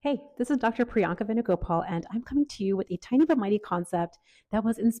Hey, this is Dr. Priyanka Venugopal, and I'm coming to you with a tiny but mighty concept that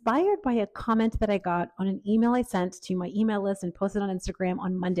was inspired by a comment that I got on an email I sent to my email list and posted on Instagram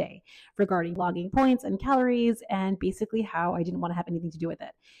on Monday regarding logging points and calories and basically how I didn't want to have anything to do with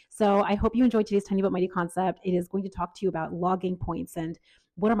it. So I hope you enjoyed today's tiny but mighty concept. It is going to talk to you about logging points and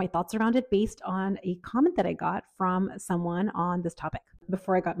what are my thoughts around it based on a comment that I got from someone on this topic.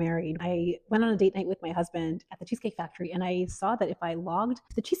 Before I got married, I went on a date night with my husband at the Cheesecake Factory, and I saw that if I logged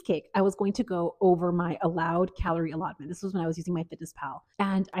the cheesecake, I was going to go over my allowed calorie allotment. This was when I was using my Fitness Pal,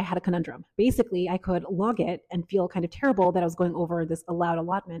 and I had a conundrum. Basically, I could log it and feel kind of terrible that I was going over this allowed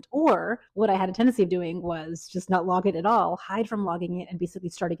allotment, or what I had a tendency of doing was just not log it at all, hide from logging it, and basically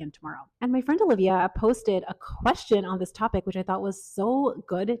start again tomorrow. And my friend Olivia posted a question on this topic, which I thought was so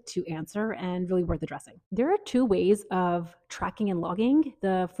good to answer and really worth addressing. There are two ways of tracking and logging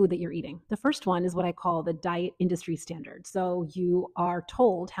the food that you're eating. The first one is what I call the diet industry standard. So you are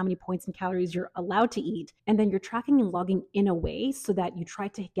told how many points and calories you're allowed to eat, and then you're tracking and logging in a way so that you try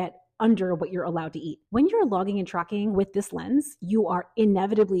to get under what you're allowed to eat. When you're logging and tracking with this lens, you are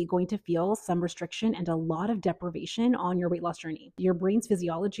inevitably going to feel some restriction and a lot of deprivation on your weight loss journey. Your brain's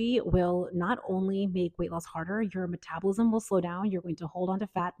physiology will not only make weight loss harder, your metabolism will slow down, you're going to hold on to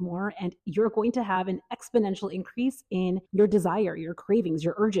fat more, and you're going to have an exponential increase in your desire, your cravings,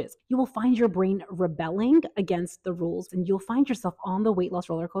 your urges. You will find your brain rebelling against the rules, and you'll find yourself on the weight loss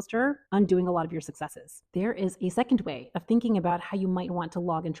roller coaster, undoing a lot of your successes. There is a second way of thinking about how you might want to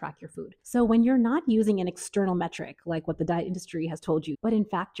log and track your food. So when you're not using an external metric like what the diet industry has told you, but in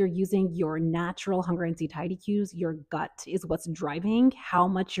fact you're using your natural hunger and satiety cues, your gut is what's driving how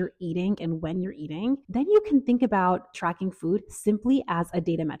much you're eating and when you're eating, then you can think about tracking food simply as a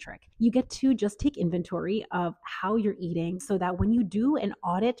data metric. You get to just take inventory of how you're eating so that when you do an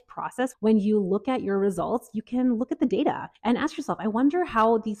audit process, when you look at your results, you can look at the data and ask yourself, I wonder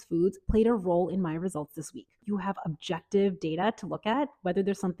how these foods played a role in my results this week. You have objective data to look at whether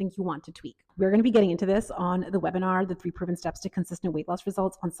there's something you want to tweak. We're going to be getting into this on the webinar, The 3 Proven Steps to Consistent Weight Loss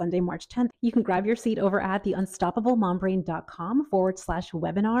Results, on Sunday, March 10th. You can grab your seat over at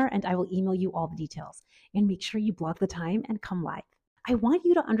theunstoppablemombrain.com/webinar, and I will email you all the details. And make sure you block the time and come live. I want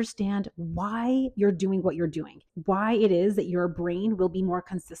you to understand why you're doing what you're doing, why it is that your brain will be more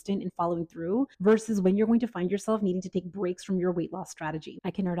consistent in following through versus when you're going to find yourself needing to take breaks from your weight loss strategy. I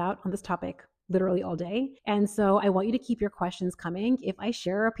can nerd out on this topic literally all day. And so I want you to keep your questions coming. If I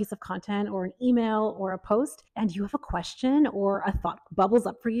share a piece of content or an email or a post and you have a question or a thought bubbles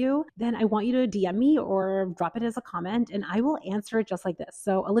up for you, then I want you to DM me or drop it as a comment and I will answer it just like this.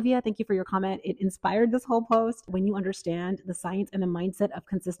 So Olivia, thank you for your comment. It inspired this whole post. When you understand the science and the mindset of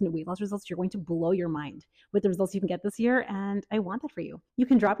consistent weight loss results, you're going to blow your mind with the results you can get this year. And I want that for you. You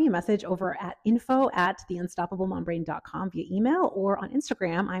can drop me a message over at info@theunstoppablemombrain.com via email or on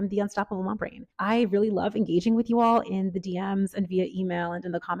Instagram. I'm The Unstoppable Mom Brain. I really love engaging with you all in the DMs and via email and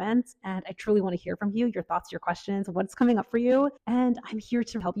in the comments. And I truly want to hear from you, your thoughts, your questions, what's coming up for you. And I'm here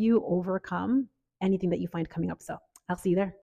to help you overcome anything that you find coming up. So I'll see you there.